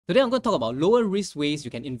Today I'm going to talk about lower risk ways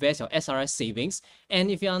you can invest your SRS savings.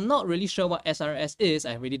 And if you are not really sure what SRS is,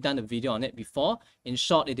 I've already done a video on it before. In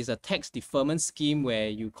short, it is a tax deferment scheme where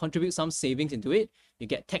you contribute some savings into it, you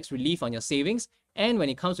get tax relief on your savings, and when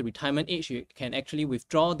it comes to retirement age, you can actually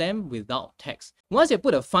withdraw them without tax. Once you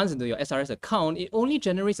put the funds into your SRS account, it only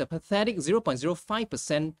generates a pathetic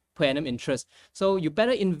 0.05% per annum interest. So you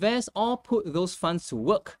better invest or put those funds to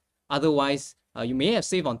work. Otherwise, you may have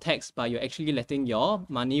saved on tax, but you're actually letting your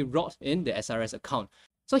money rot in the SRS account.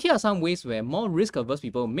 So here are some ways where more risk-averse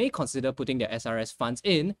people may consider putting their SRS funds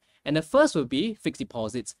in. And the first would be fixed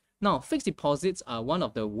deposits. Now, fixed deposits are one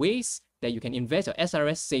of the ways that you can invest your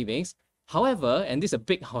SRS savings. However, and this is a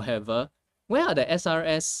big however, where are the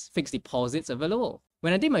SRS fixed deposits available?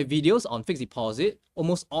 When I did my videos on fixed deposit,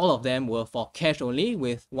 almost all of them were for cash only,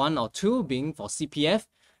 with one or two being for CPF.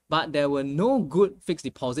 But there were no good fixed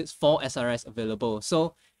deposits for SRS available.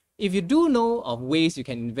 So if you do know of ways you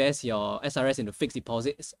can invest your SRS into fixed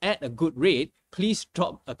deposits at a good rate, please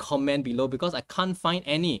drop a comment below because I can't find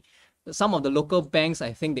any. Some of the local banks,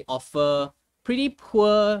 I think they offer pretty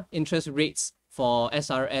poor interest rates for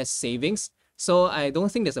SRS savings. So I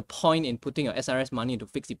don't think there's a point in putting your SRS money into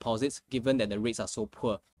fixed deposits given that the rates are so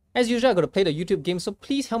poor. As usual, I'm going to play the YouTube game, so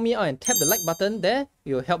please help me out and tap the like button there.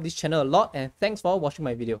 It will help this channel a lot, and thanks for watching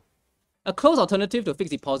my video. A close alternative to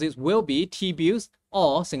fixed deposits will be T-bills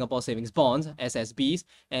or Singapore Savings Bonds, SSBs,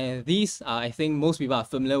 and these I think most people are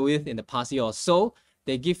familiar with in the past year or so.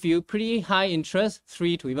 They give you pretty high interest,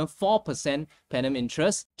 3 to even 4% per annum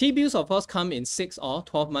interest. T-bills of course come in 6 or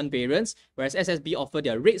 12-month variants, whereas SSB offer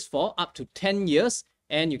their rates for up to 10 years.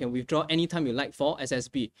 And you can withdraw anytime you like for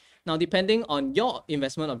SSB. Now, depending on your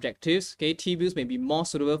investment objectives, okay, T-bills may be more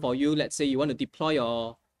suitable for you. Let's say you want to deploy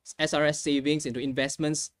your SRS savings into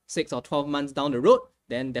investments 6 or 12 months down the road,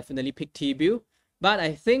 then definitely pick T-bill. But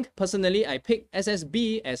I think personally, I pick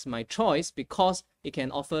SSB as my choice because it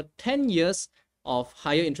can offer 10 years of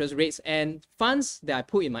higher interest rates, and funds that I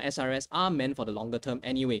put in my SRS are meant for the longer term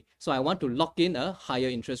anyway. So I want to lock in a higher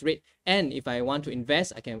interest rate. And if I want to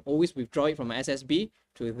invest, I can always withdraw it from my SSB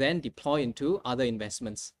to then deploy into other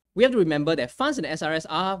investments. We have to remember that funds in the SRS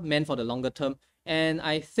are meant for the longer term. And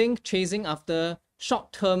I think chasing after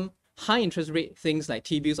short-term, high interest rate things like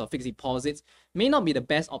T-bills or fixed deposits may not be the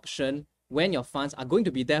best option when your funds are going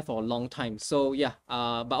to be there for a long time. So yeah,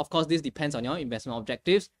 but of course, this depends on your investment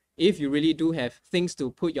objectives. If you really do have things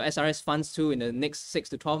to put your SRS funds to in the next 6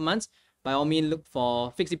 to 12 months, by all means, look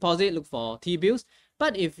for fixed deposit, look for T-bills.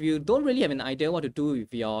 But if you don't really have an idea what to do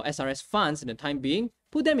with your SRS funds in the time being,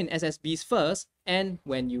 put them in SSBs first. And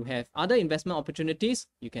when you have other investment opportunities,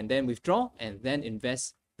 you can then withdraw and then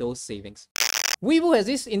invest those savings. Webull has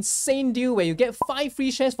this insane deal where you get 5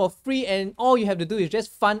 free shares for free, and all you have to do is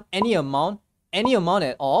just fund any amount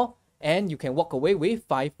at all, and you can walk away with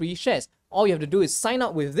 5 free shares. All you have to do is sign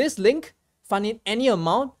up with this link, fund in any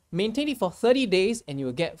amount, maintain it for 30 days, and you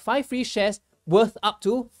will get 5 free shares worth up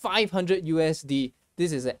to 500 USD.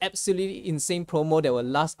 This is an absolutely insane promo that will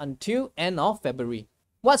last until end of February.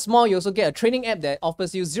 What's more, you also get a trading app that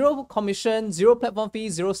offers you 0 commission, 0 platform fee,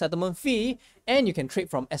 0 settlement fee, and you can trade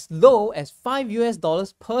from as low as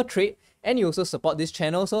 $5 per trade. And you also support this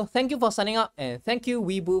channel, so thank you for signing up, and thank you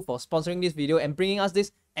Webull for sponsoring this video and bringing us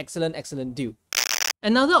this excellent deal.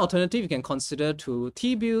 Another alternative you can consider to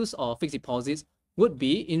T-bills or fixed deposits would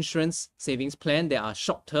be insurance savings plan that are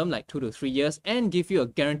short-term, like 2 to 3 years, and give you a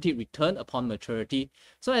guaranteed return upon maturity.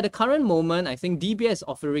 So at the current moment, I think DBS is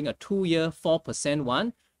offering a 2-year 4%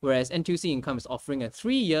 one, whereas NTUC Income is offering a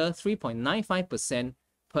 3-year 3.95%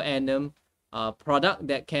 per annum product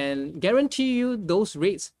that can guarantee you those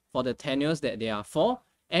rates for the tenures that they are for,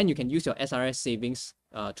 and you can use your SRS savings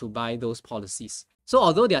to buy those policies. So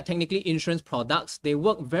although they are technically insurance products, they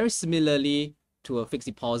work very similarly to a fixed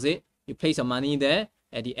deposit. You place your money there.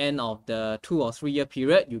 At the end of the 2 or 3 year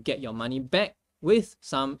period, you get your money back with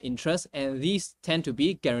some interest, and these tend to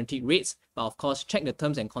be guaranteed rates. But of course, check the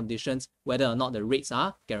terms and conditions whether or not the rates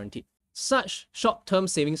are guaranteed. Such short-term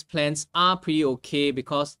savings plans are pretty okay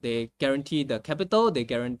because they guarantee the capital, they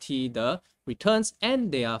guarantee the returns,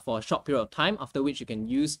 and they are for a short period of time, after which you can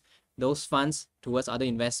use those funds towards other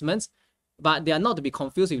investments. But they are not to be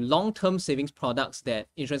confused with long-term savings products that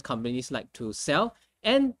insurance companies like to sell.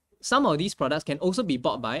 And some of these products can also be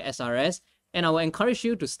bought by SRS, and I will encourage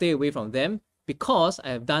you to stay away from them because I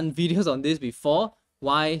have done videos on this before,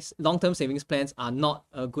 why long-term savings plans are not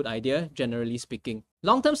a good idea, generally speaking.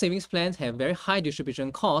 Long-term savings plans have very high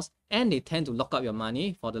distribution costs, and they tend to lock up your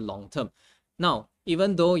money for the long term. Now,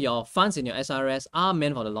 even though your funds in your SRS are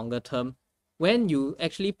meant for the longer term, when you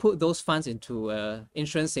actually put those funds into an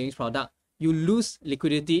insurance savings product, you lose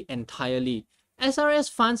liquidity entirely. SRS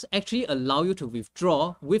funds actually allow you to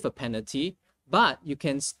withdraw with a penalty, but you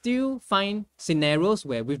can still find scenarios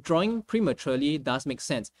where withdrawing prematurely does make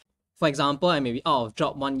sense. For example, I may be out of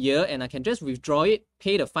job 1 year and I can just withdraw it,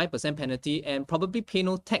 pay the 5% penalty, and probably pay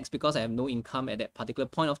no tax because I have no income at that particular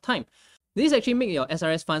point of time. This actually makes your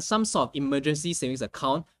SRS fund some sort of emergency savings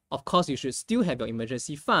account. Of course, you should still have your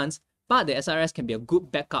emergency funds, but the SRS can be a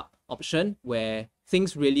good backup option where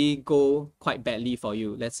things really go quite badly for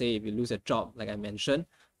you. Let's say if you lose a job, like I mentioned,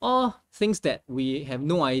 or things that we have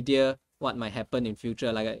no idea what might happen in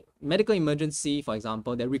future, like a medical emergency, for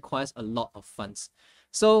example, that requires a lot of funds.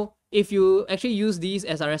 So if you actually use these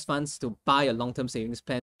SRS funds to buy a long-term savings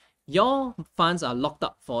plan, your funds are locked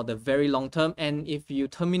up for the very long term, and if you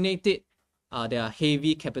terminate it, there are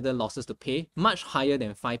heavy capital losses to pay, much higher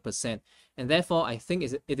than 5%. And therefore, I think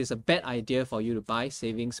it is a bad idea for you to buy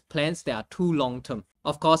savings plans that are too long term.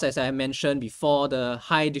 Of course, as I mentioned before, the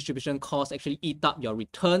high distribution costs actually eat up your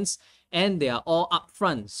returns, and they are all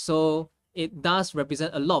upfront. So it does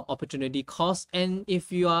represent a lot of opportunity costs. And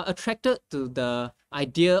if you are attracted to the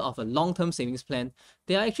idea of a long-term savings plan,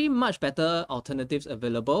 there are actually much better alternatives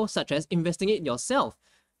available, such as investing it yourself.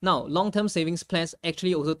 Now, long-term savings plans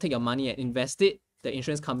actually also take your money and invest it. The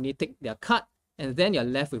insurance company take their cut, and then you're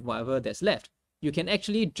left with whatever that's left. You can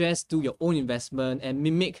actually just do your own investment and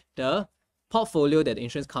mimic the portfolio that the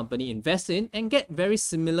insurance company invests in and get very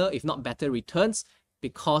similar, if not better, returns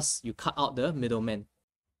because you cut out the middleman.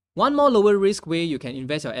 One more lower risk way you can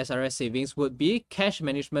invest your SRS savings would be cash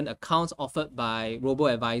management accounts offered by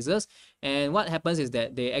robo-advisors. And what happens is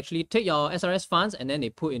that they actually take your SRS funds and then they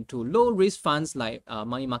put into low risk funds like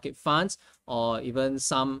money market funds or even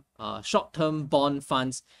some short-term bond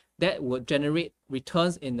funds that would generate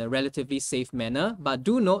returns in a relatively safe manner. But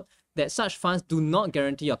do note that such funds do not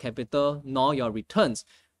guarantee your capital nor your returns.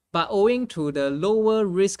 But owing to the lower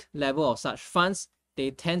risk level of such funds, they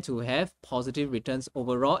tend to have positive returns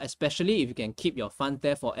overall, especially if you can keep your funds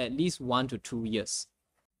there for at least 1 to 2 years.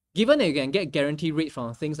 Given that you can get guaranteed rates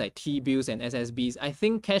from things like T-bills and SSBs, I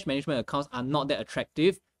think cash management accounts are not that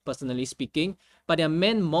attractive, personally speaking, but they are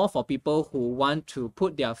meant more for people who want to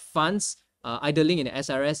put their funds idling in the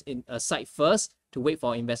SRS aside first to wait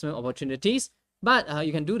for investment opportunities. But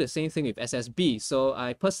you can do the same thing with SSB, so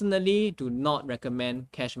I personally do not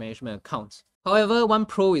recommend cash management accounts. However, one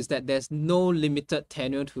pro is that there's no limited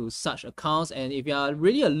tenure to such accounts, and if you are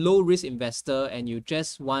really a low-risk investor and you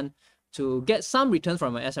just want to get some returns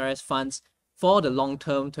from your SRS funds for the long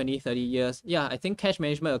term, 20, 30 years, yeah, I think cash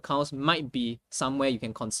management accounts might be somewhere you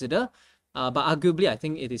can consider. But arguably, I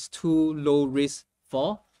think it is too low risk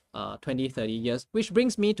for 20, 30 years, which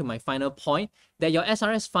brings me to my final point, that your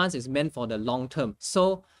SRS funds is meant for the long term.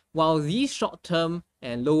 So while these short-term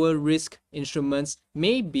and lower risk instruments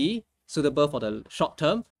may be suitable for the short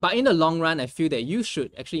term, but in the long run, I feel that you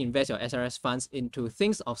should actually invest your SRS funds into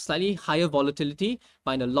things of slightly higher volatility,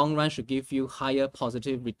 but in the long run should give you higher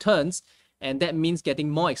positive returns. And that means getting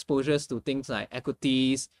more exposures to things like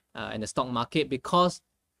equities and the stock market, because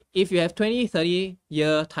if you have 20, 30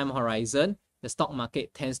 year time horizon, the stock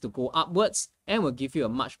market tends to go upwards and will give you a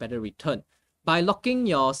much better return. By locking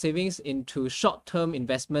your savings into short-term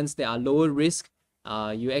investments that are lower risk,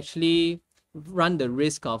 you actually run the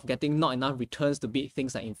risk of getting not enough returns to beat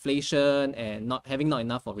things like inflation and not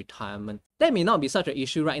enough for retirement. That may not be such an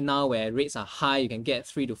issue right now where rates are high, you can get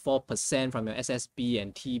 3 to 4% from your SSB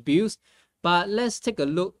and T-bills. But let's take a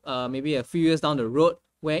look maybe a few years down the road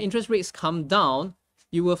where interest rates come down.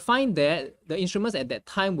 You will find that the instruments at that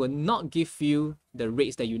time will not give you the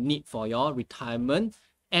rates that you need for your retirement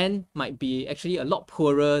and might be actually a lot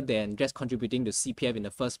poorer than just contributing to CPF in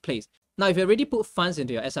the first place. Now, if you already put funds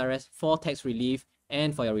into your SRS for tax relief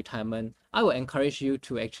and for your retirement, I would encourage you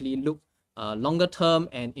to actually look longer term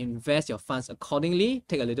and invest your funds accordingly.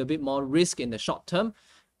 Take a little bit more risk in the short term,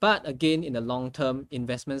 but again, in the long term,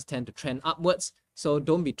 investments tend to trend upwards. So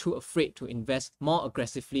don't be too afraid to invest more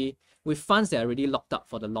aggressively with funds that are already locked up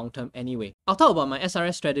for the long term anyway. I'll talk about my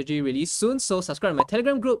SRS strategy really soon, so subscribe to my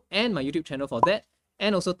Telegram group and my YouTube channel for that.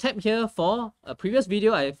 And also tap here for a previous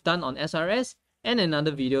video I've done on SRS and another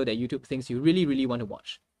video that YouTube thinks you really want to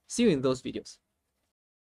watch. See you in those videos.